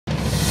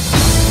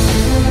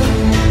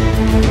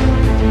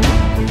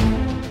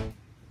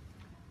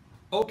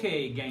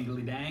Okay,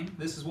 gangly dang,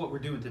 this is what we're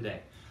doing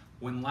today.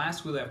 When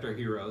last we left our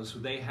heroes,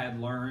 they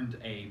had learned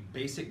a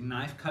basic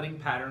knife cutting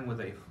pattern with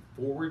a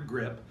forward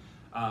grip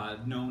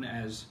known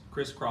as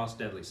Criss-Cross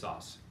Deadly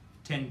Sauce.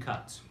 10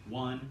 cuts.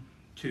 1,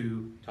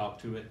 2, talk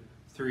to it,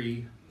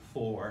 3,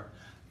 4,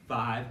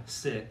 5,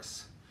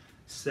 6,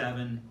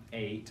 7,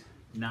 8,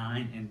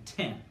 9, and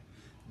 10.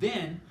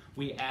 Then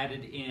we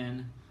added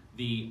in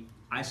the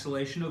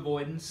isolation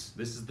avoidance.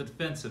 This is the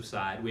defensive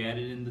side. We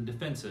added in the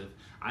defensive.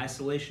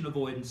 Isolation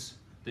avoidance,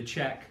 the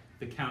check,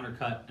 the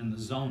countercut, and the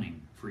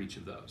zoning for each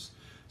of those.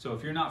 So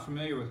if you're not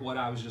familiar with what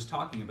I was just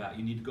talking about,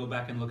 you need to go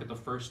back and look at the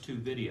first two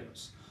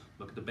videos.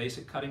 Look at the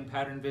basic cutting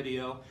pattern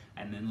video,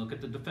 and then look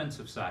at the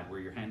defensive side where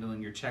you're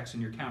handling your checks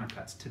and your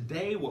countercuts.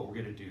 Today what we're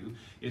going to do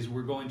is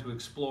we're going to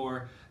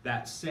explore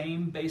that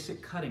same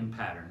basic cutting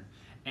pattern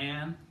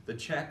and the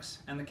checks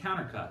and the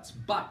countercuts,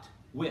 but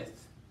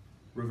with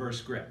reverse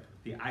grip,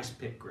 the ice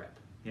pick grip.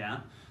 Yeah?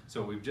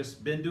 So we've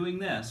just been doing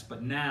this,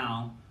 but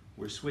now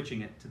we're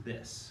switching it to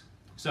this.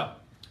 So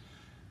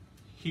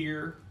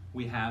here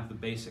we have the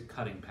basic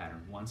cutting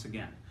pattern once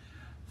again.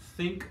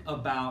 Think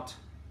about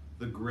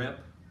the grip,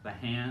 the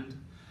hand,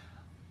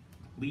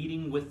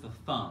 leading with the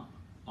thumb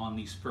on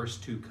these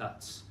first two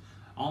cuts.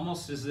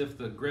 Almost as if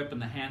the grip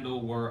and the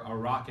handle were a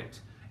rocket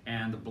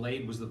and the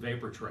blade was the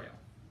vapor trail.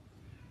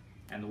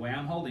 And the way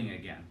I'm holding it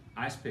again,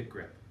 ice pick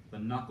grip, the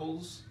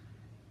knuckles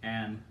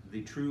and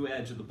the true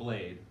edge of the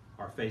blade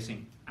are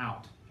facing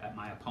out at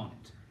my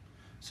opponent.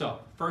 So,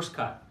 first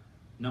cut,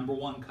 number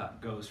one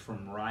cut, goes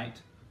from right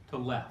to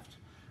left.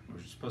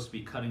 We're supposed to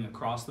be cutting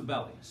across the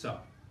belly. So,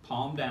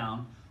 palm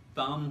down,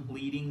 thumb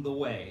leading the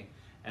way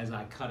as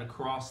I cut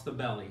across the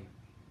belly.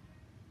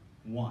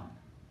 1.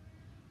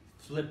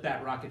 Flip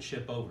that rocket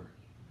ship over.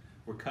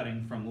 We're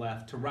cutting from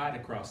left to right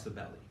across the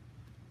belly.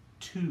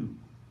 2.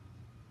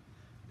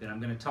 Then I'm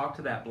going to talk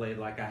to that blade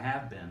like I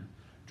have been.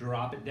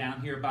 Drop it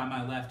down here by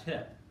my left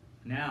hip.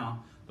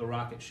 Now the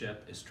rocket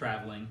ship is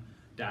traveling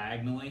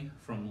diagonally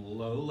from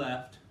low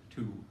left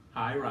to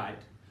high right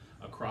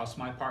across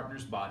my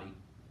partner's body.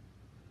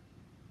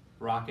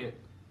 Rocket,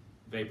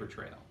 vapor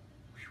trail.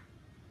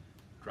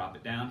 Drop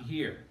it down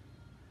here.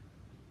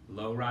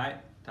 Low right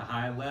to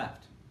high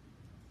left.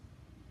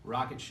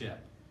 Rocket ship,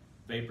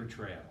 vapor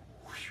trail.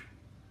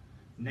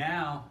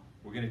 Now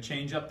we're going to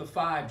change up the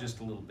 5 just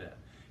a little bit.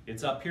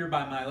 It's up here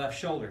by my left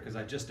shoulder because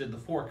I just did the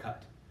 4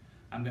 cut.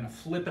 I'm going to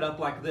flip it up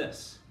like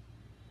this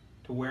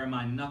to where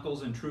my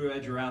knuckles and true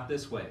edge are out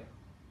this way.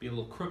 Be a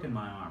little crook in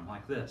my arm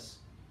like this.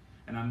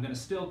 And I'm going to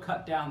still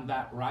cut down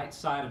that right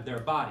side of their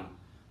body,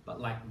 but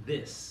like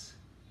this.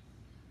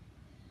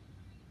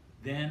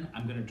 Then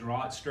I'm going to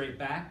draw it straight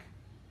back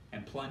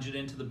and plunge it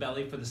into the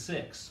belly for the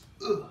 6.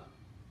 Ugh.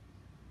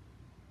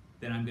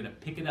 Then I'm going to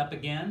pick it up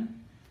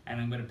again,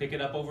 and I'm going to pick it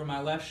up over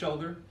my left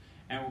shoulder,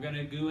 and we're going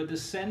to do a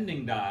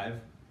descending dive,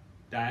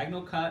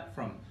 diagonal cut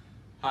from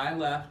high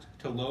left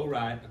to low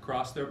right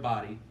across their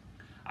body.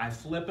 I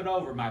flip it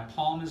over, my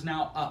palm is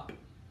now up.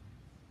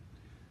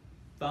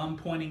 Thumb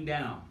pointing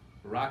down,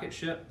 rocket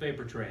ship,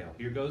 vapor trail.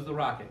 Here goes the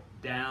rocket,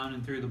 down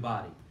and through the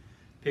body.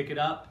 Pick it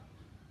up,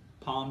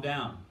 palm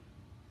down.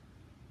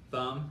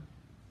 Thumb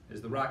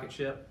is the rocket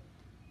ship,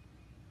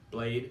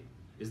 blade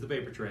is the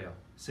vapor trail.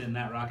 Send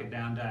that rocket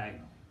down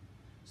diagonal.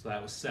 So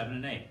that was 7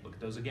 and 8. Look at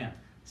those again.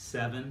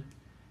 7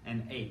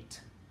 and 8.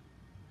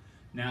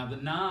 Now the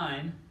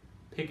 9,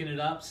 picking it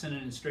up,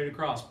 sending it straight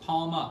across,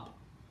 palm up,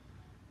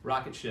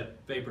 rocket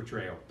ship, vapor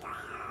trail,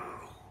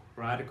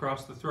 right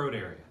across the throat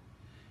area.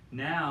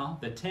 Now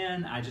the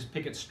 10, I just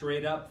pick it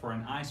straight up for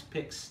an ice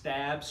pick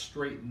stab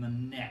straight in the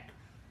neck,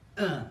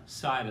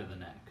 side of the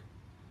neck.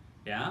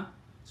 Yeah?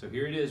 So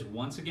here it is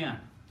once again.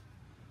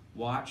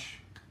 Watch,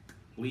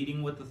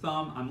 leading with the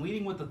thumb. I'm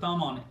leading with the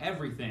thumb on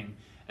everything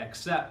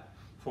except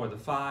for the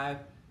 5,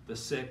 the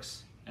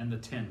 6, and the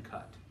 10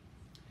 cut.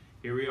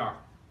 Here we are.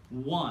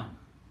 1,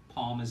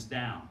 palm is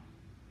down.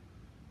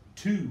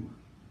 2,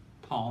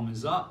 palm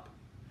is up.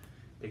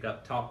 Pick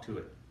up, talk to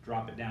it.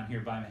 Drop it down here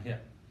by my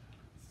hip.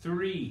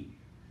 3,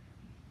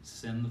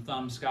 send the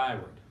thumb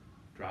skyward.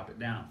 Drop it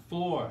down.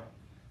 4,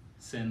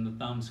 send the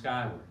thumb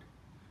skyward.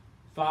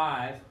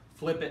 5,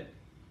 flip it.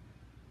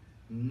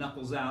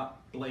 Knuckles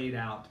out, blade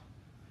out.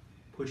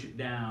 Push it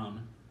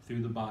down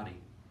through the body.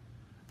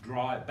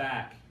 Draw it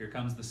back. Here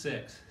comes the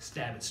 6.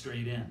 Stab it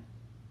straight in.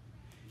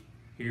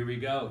 Here we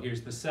go.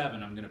 Here's the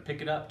 7. I'm going to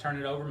pick it up, turn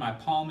it over. My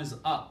palm is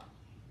up.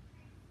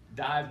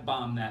 Dive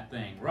bomb that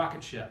thing.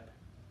 Rocket ship.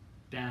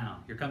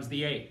 Down. Here comes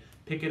the 8.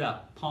 Pick it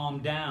up. Palm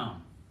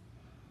down.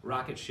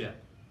 Rocket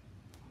ship.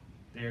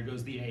 There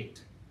goes the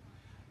 8.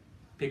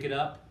 Pick it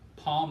up.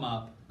 Palm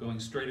up. Going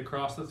straight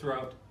across the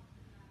throat.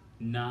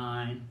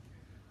 9.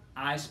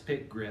 Ice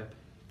pick grip.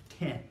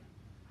 10.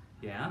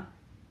 Yeah?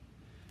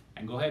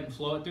 And go ahead and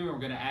flow it through, and we're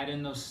going to add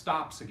in those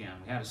stops again.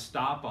 We had a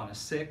stop on a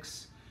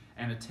 6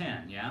 and a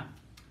 10, yeah?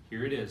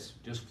 Here it is,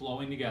 just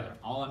flowing together.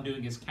 All I'm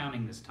doing is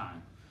counting this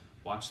time.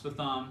 Watch the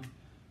thumb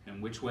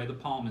and which way the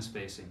palm is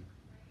facing.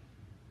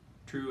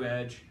 True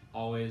edge,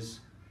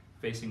 always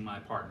facing my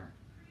partner.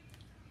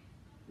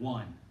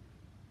 1,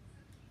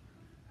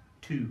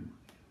 2,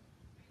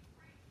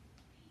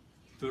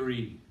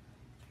 3,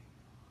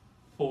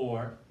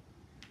 4,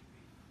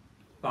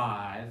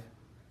 5,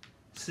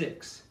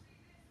 6,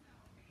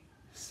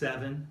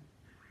 7,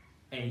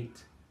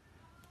 8,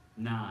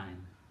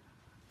 9,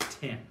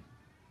 10.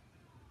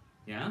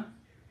 Yeah?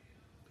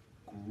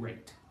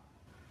 Great.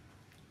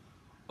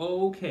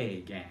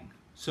 Okay, gang.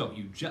 So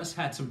you just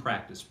had some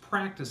practice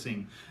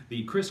practicing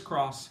the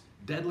Criss-Cross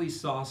Deadly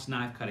Sauce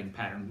knife cutting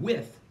pattern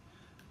with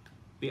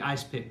the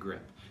ice pick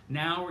grip.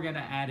 Now we're going to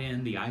add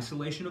in the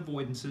isolation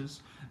avoidances,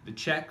 the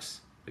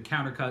checks, the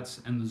countercuts,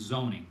 and the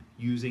zoning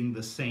using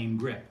the same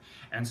grip.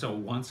 And so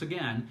once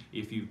again,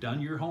 if you've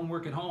done your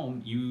homework at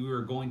home, you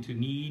are going to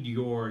need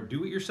your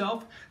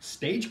do-it-yourself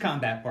stage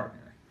combat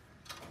partner.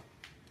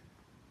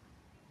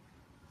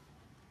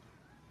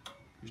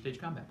 Your stage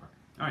combat partner.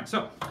 All right,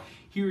 so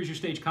here is your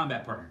stage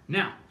combat partner.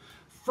 Now,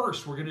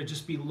 first we're going to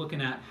just be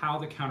looking at how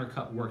the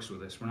countercut works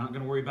with this. We're not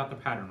going to worry about the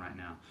pattern right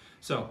now.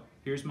 So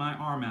here's my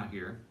arm out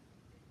here.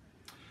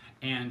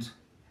 And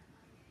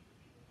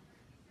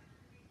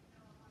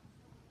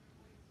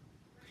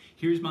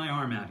here's my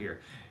arm out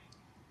here.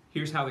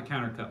 Here's how the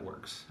countercut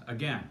works.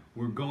 Again,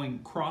 we're going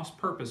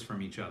cross-purpose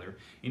from each other.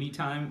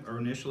 Anytime, or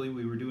initially,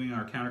 we were doing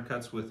our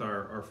countercuts with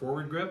our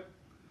forward grip,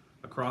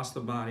 across the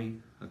body,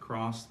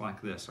 across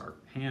like this. Our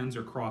hands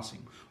are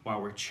crossing.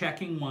 While we're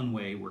checking one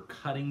way, we're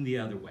cutting the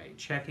other way.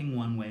 Checking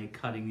one way,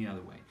 cutting the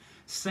other way.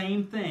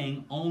 Same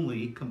thing,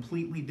 only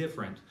completely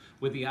different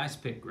with the ice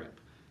pick grip.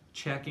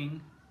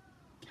 Checking,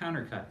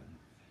 countercutting.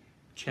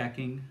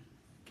 Checking,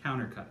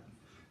 countercutting.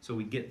 So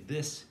we get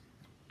this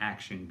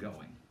action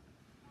going.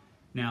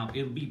 Now,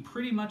 it'll be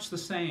pretty much the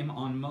same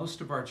on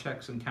most of our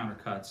checks and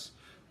countercuts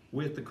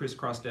with the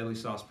Criss-Cross Deadly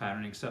Sauce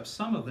pattern, except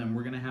some of them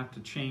we're going to have to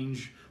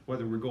change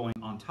whether we're going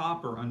on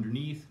top or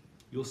underneath.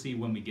 You'll see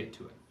when we get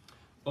to it.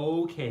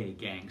 Okay,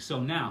 gang,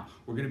 so now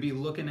we're going to be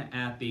looking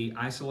at the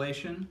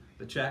isolation,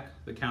 the check,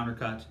 the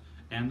countercut,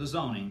 and the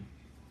zoning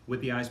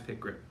with the ice pick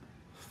grip.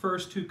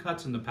 First two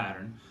cuts in the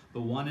pattern, the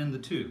 1 and the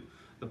 2.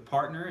 The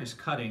partner is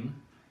cutting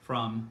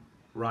from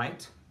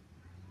right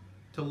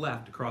to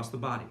left across the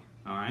body.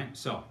 All right,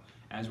 so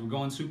as we're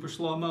going super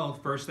slow-mo,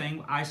 first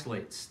thing,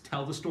 isolates.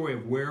 Tell the story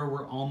of where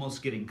we're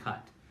almost getting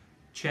cut.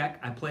 Check,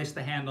 I place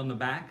the hand on the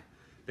back,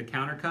 the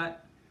countercut,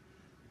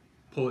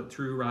 pull it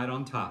through right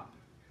on top,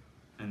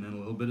 and then a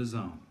little bit of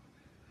zone.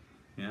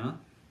 Yeah?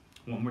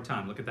 One more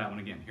time, look at that one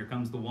again. Here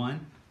comes the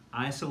 1,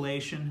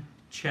 isolation,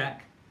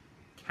 check,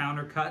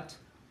 countercut,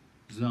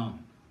 zone.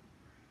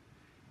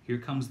 Here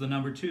comes the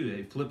number 2.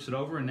 He flips it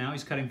over and now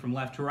he's cutting from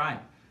left to right.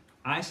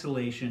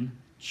 Isolation,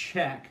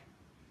 check,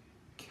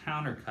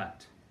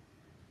 countercut.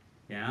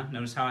 Yeah,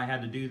 notice how I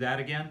had to do that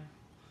again?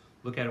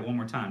 Look at it one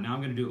more time. Now I'm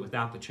going to do it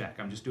without the check.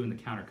 I'm just doing the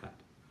countercut.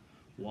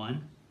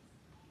 1,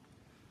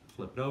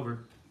 flip it over,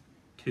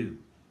 2.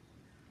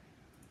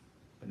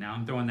 But now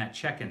I'm throwing that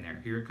check in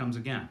there. Here it comes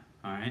again.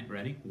 All right,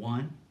 ready?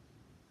 1,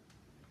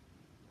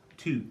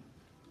 2.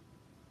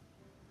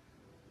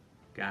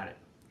 Got it.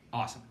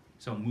 Awesome.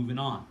 So moving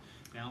on.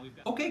 Now we've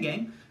got... Okay,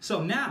 gang.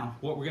 So now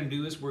what we're going to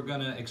do is we're going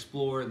to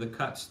explore the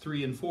cuts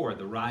 3 and 4,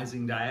 the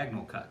rising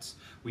diagonal cuts.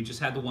 We just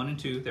had the 1 and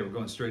 2. They were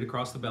going straight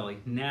across the belly.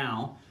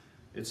 Now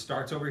it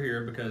starts over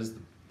here because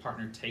the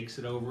partner takes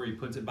it over. He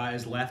puts it by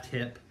his left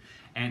hip,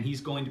 and he's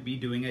going to be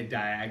doing a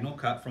diagonal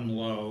cut from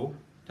low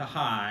to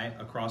high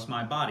across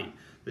my body.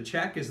 The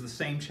check is the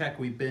same check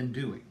we've been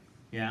doing.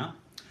 Yeah?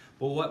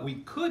 Well, what we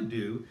could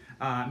do,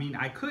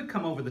 I could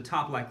come over the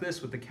top like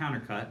this with the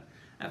countercut.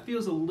 That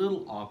feels a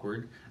little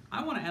awkward.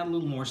 I want to add a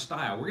little more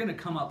style. We're going to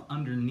come up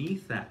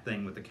underneath that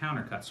thing with the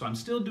countercut. So I'm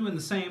still doing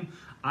the same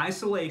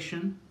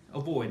isolation,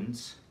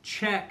 avoidance,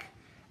 check,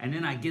 and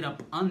then I get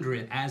up under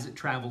it as it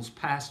travels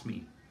past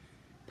me,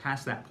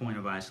 past that point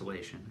of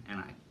isolation, and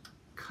I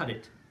cut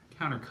it,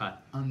 countercut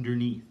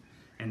underneath,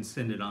 and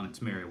send it on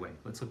its merry way.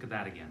 Let's look at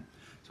that again.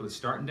 So it's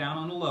starting down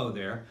on the low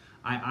there.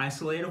 I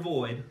isolate,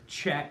 avoid,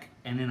 check,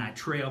 and then I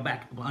trail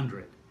back up under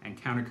it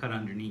and countercut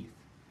underneath.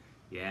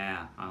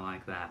 Yeah, I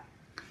like that.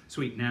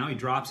 Sweet, now he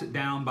drops it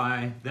down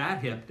by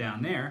that hip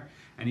down there,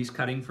 and he's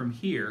cutting from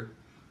here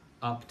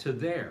up to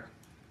there.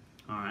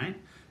 All right,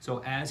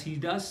 so as he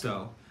does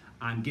so,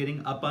 I'm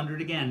getting up under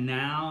it again.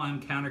 Now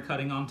I'm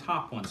countercutting on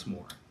top once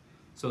more.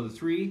 So the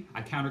 3,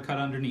 I countercut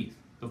underneath.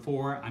 The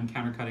 4, I'm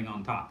countercutting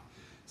on top.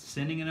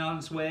 Sending it on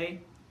its way,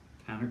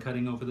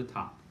 countercutting over the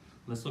top.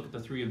 Let's look at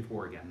the 3 and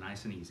 4 again,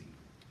 nice and easy.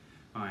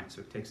 All right,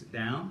 so it takes it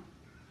down,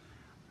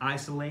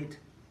 isolate,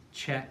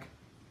 check,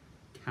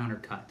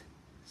 countercut.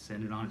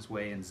 Send it on its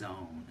way and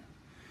zone.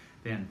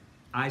 Then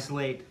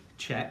isolate,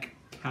 check,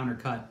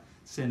 countercut,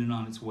 send it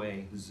on its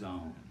way,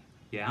 zone.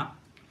 Yeah?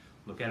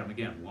 Look at them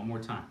again one more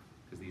time,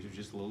 because these are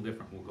just a little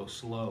different. We'll go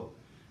slow,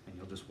 and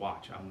you'll just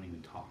watch. I won't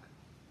even talk.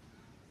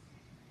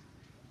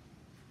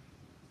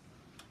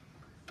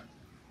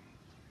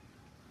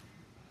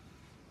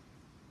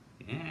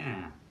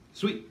 Yeah.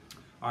 Sweet.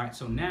 All right,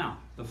 so now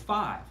the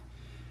 5.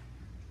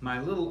 My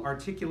little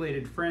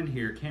articulated friend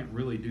here can't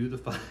really do the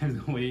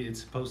 5 the way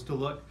it's supposed to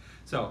look.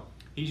 So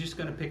he's just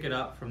going to pick it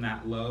up from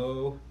that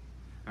low,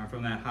 or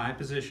from that high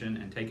position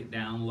and take it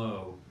down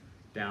low,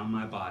 down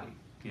my body.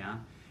 Yeah.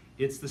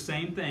 It's the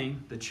same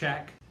thing, the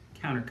check,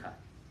 countercut.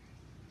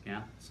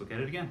 Yeah, let's look at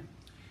it again.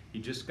 He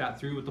just got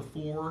through with the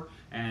 4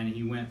 and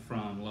he went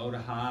from low to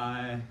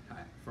high,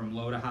 and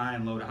low to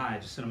high. I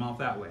just sent him off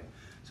that way.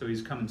 So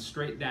he's coming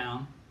straight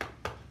down,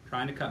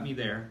 trying to cut me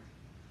there.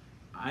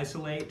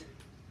 Isolate,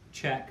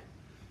 check,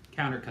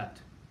 countercut.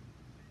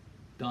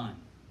 Done.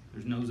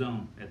 There's no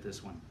zone at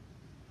this one.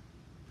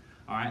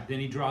 All right,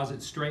 then he draws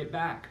it straight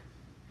back.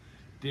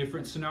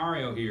 Different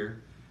scenario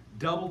here.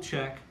 Double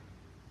check,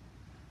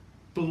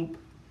 boom,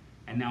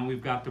 and now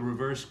we've got the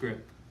reverse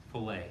grip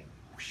fillet.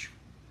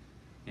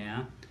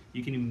 Yeah,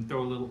 you can even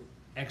throw a little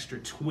extra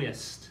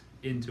twist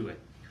into it.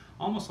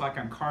 Almost like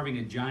I'm carving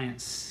a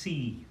giant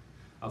C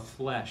of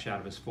flesh out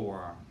of his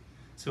forearm.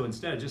 So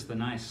instead of just the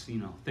nice,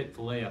 thick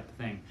fillet up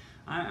the thing,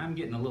 I'm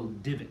getting a little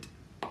divot,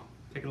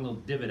 taking a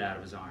little divot out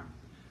of his arm.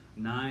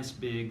 Nice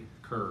big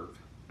curve.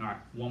 All right,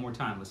 one more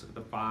time. Let's look at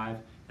the 5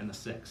 and the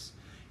 6.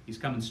 He's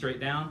coming straight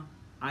down,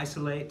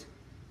 isolate,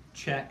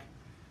 check,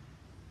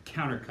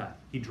 countercut.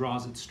 He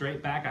draws it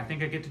straight back. I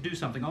think I get to do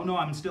something. Oh no,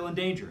 I'm still in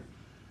danger.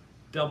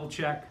 Double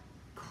check,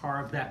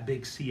 carve that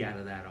big C out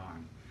of that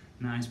arm.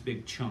 Nice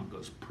big chunk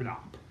goes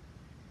plop.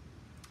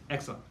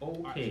 Excellent.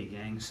 Okay,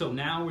 gang. So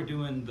now we're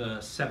doing the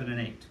 7 and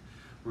 8.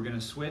 We're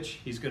gonna switch.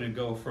 He's gonna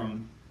go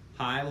from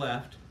high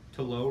left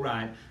to low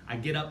right. I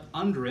get up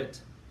under it,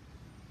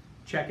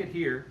 check it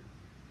here,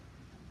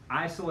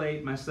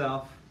 isolate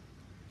myself,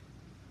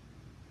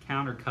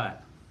 countercut,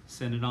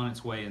 send it on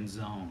its way in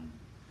zone.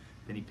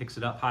 Then he picks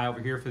it up high over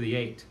here for the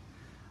 8.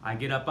 I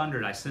get up under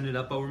it, I send it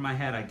up over my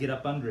head, I get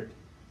up under it.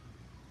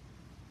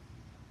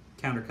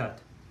 Countercut,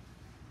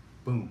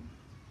 boom.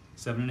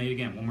 7 and 8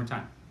 again, one more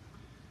time.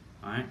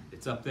 All right,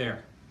 it's up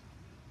there.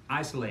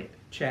 Isolate,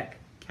 check,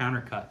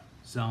 countercut,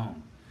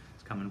 zone.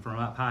 It's coming from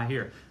up high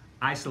here.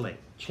 Isolate,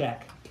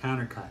 check,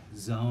 countercut,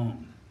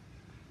 zone.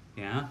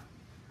 Yeah?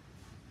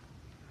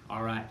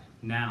 All right,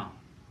 now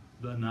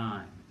the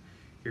 9.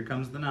 Here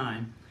comes the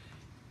 9,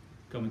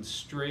 coming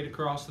straight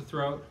across the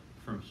throat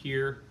from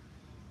here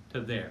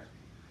to there.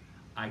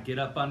 I get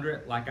up under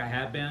it like I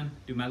have been,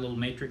 do my little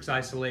matrix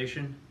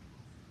isolation,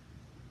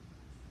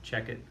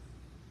 check it,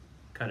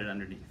 cut it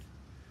underneath.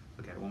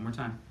 Look at it one more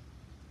time.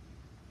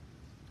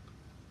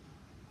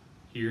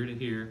 Here to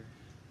here,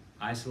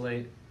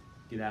 isolate,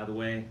 get out of the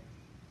way,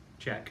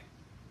 check,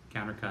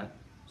 countercut,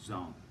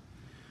 zone.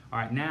 All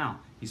right, now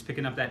he's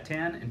picking up that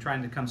 10 and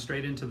trying to come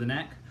straight into the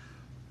neck.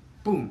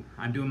 Boom,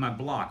 I'm doing my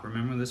block.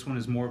 Remember, this one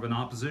is more of an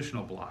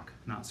oppositional block,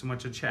 not so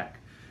much a check,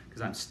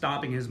 because I'm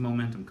stopping his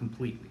momentum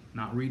completely,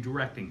 not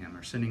redirecting him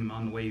or sending him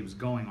on the way he was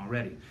going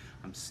already.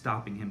 I'm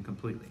stopping him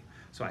completely.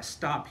 So I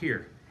stop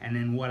here, and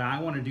then what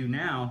I want to do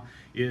now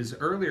is,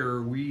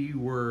 earlier we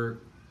were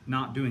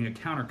not doing a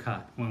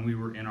countercut when we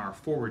were in our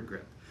forward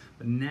grip,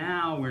 but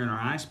now we're in our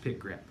ice pick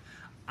grip.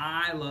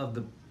 I love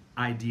the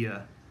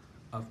idea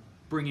of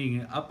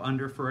bringing it up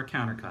under for a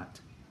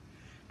countercut,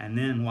 and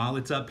then while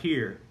it's up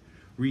here,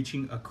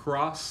 reaching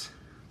across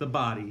the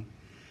body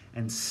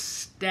and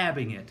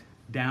stabbing it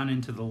down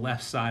into the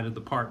left side of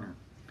the partner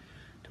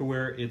to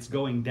where it's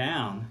going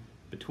down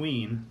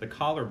between the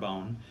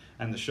collarbone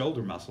and the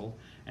shoulder muscle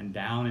and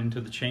down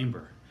into the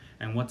chamber.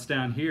 And what's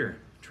down here?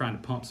 Trying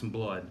to pump some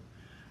blood.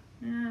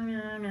 All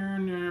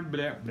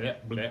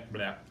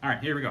right,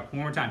 here we go.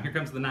 One more time. Here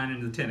comes the 9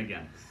 into the 10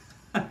 again.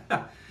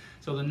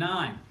 So the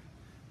 9,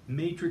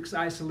 matrix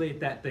isolate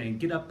that thing.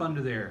 Get up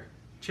under there.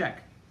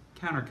 Check.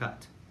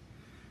 Countercut.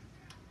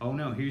 Oh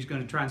no, he's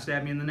going to try and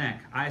stab me in the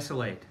neck.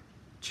 Isolate.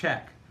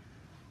 Check.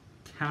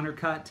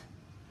 Countercut.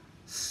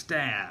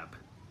 Stab.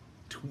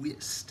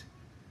 Twist.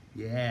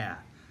 Yeah.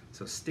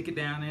 So stick it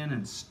down in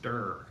and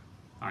stir.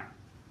 All right,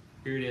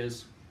 here it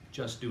is.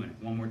 Just doing it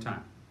one more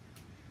time.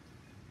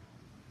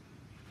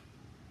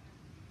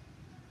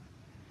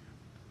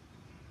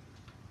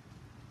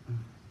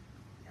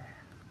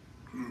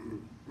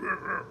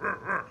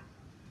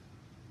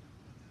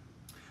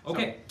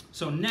 Okay,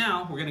 so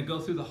now we're going to go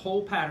through the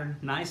whole pattern,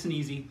 nice and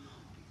easy.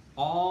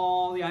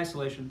 All the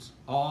isolations,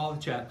 all the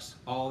checks,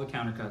 all the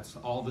countercuts,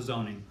 all the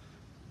zoning,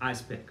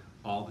 ice pick,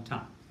 all the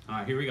time. All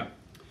right, here we go.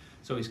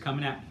 So he's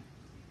coming at me.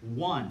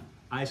 1,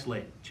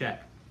 isolate,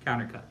 check,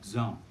 countercut,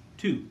 zone.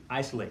 2,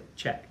 isolate,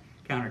 check,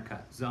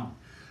 countercut, zone.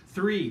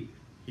 3,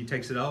 he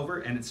takes it over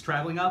and it's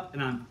traveling up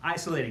and I'm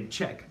isolating,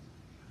 check,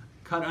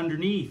 cut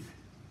underneath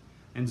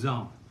and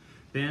zone.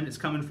 Then it's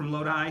coming from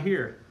low to high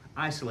here.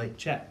 Isolate,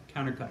 check,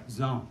 countercut,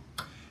 zone.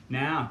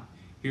 Now,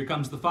 here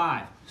comes the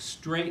 5.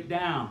 Straight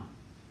down,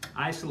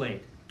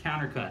 isolate,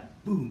 countercut,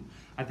 boom.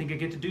 I think I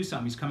get to do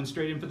something. He's coming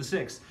straight in for the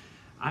 6.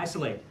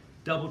 Isolate,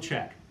 double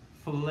check,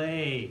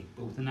 fillet,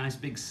 but with a nice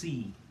big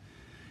C.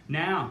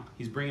 Now,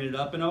 he's bringing it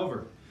up and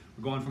over.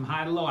 We're going from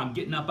high to low. I'm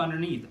getting up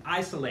underneath.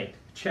 Isolate,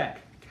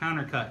 check,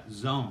 countercut,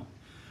 zone.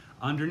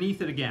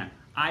 Underneath it again.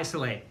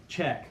 Isolate,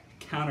 check,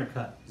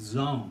 countercut,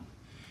 zone.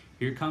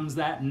 Here comes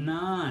that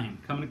 9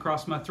 coming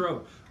across my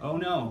throat. Oh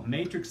no,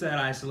 matrix that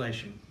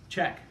isolation.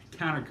 Check,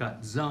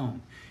 countercut,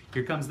 zone.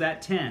 Here comes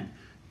that 10.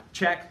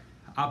 Check,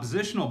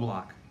 oppositional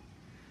block.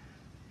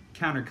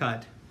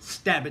 Countercut,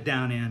 stab it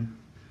down in,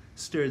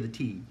 stir the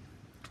tea.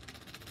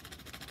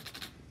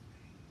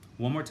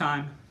 One more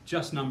time,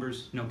 just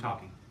numbers, no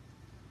talking.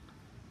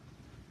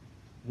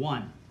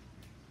 1,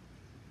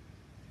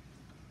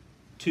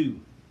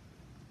 2,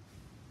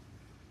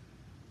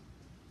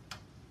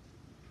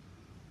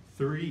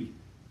 3,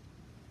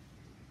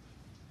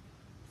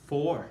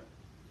 4,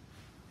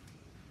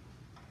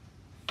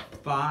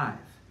 5,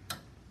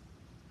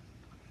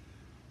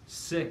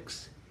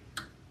 6,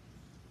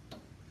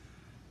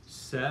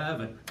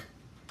 7,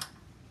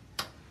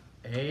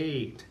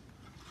 8,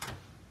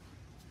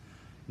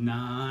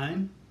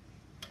 9,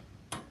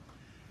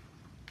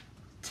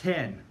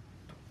 10.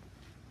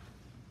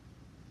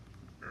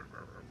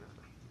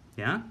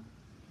 Yeah?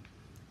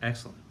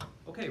 Excellent.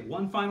 Okay,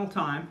 one final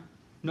time,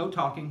 no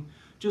talking,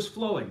 just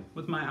flowing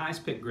with my ice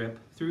pick grip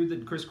through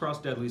the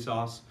Criss-Cross Deadly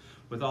Sauce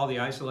with all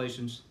the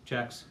isolations,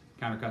 checks,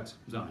 countercuts,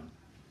 zoning.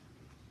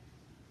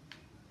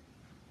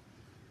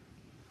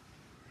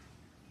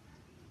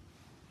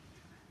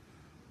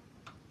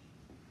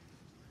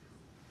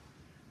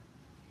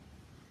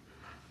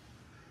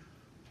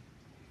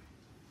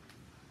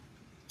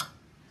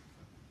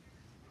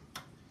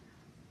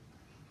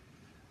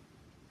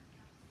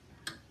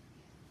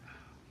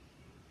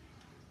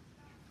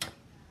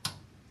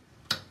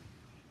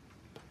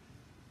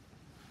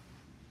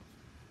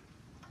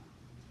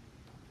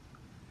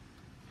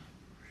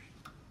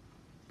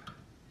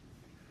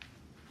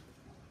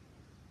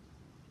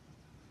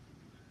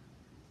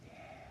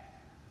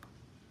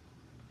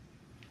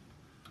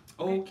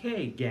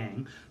 Okay,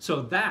 gang,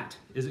 so that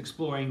is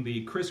exploring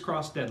the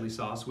Criss-Cross Deadly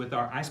Sauce with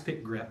our ice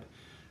pick grip.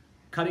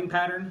 Cutting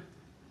pattern,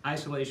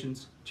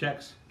 isolations,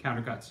 checks,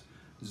 countercuts,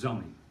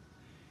 zoning.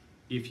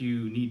 If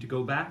you need to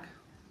go back,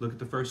 look at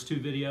the first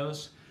 2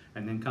 videos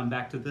and then come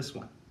back to this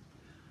one.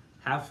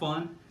 Have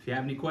fun. If you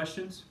have any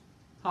questions,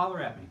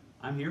 holler at me.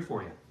 I'm here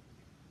for you.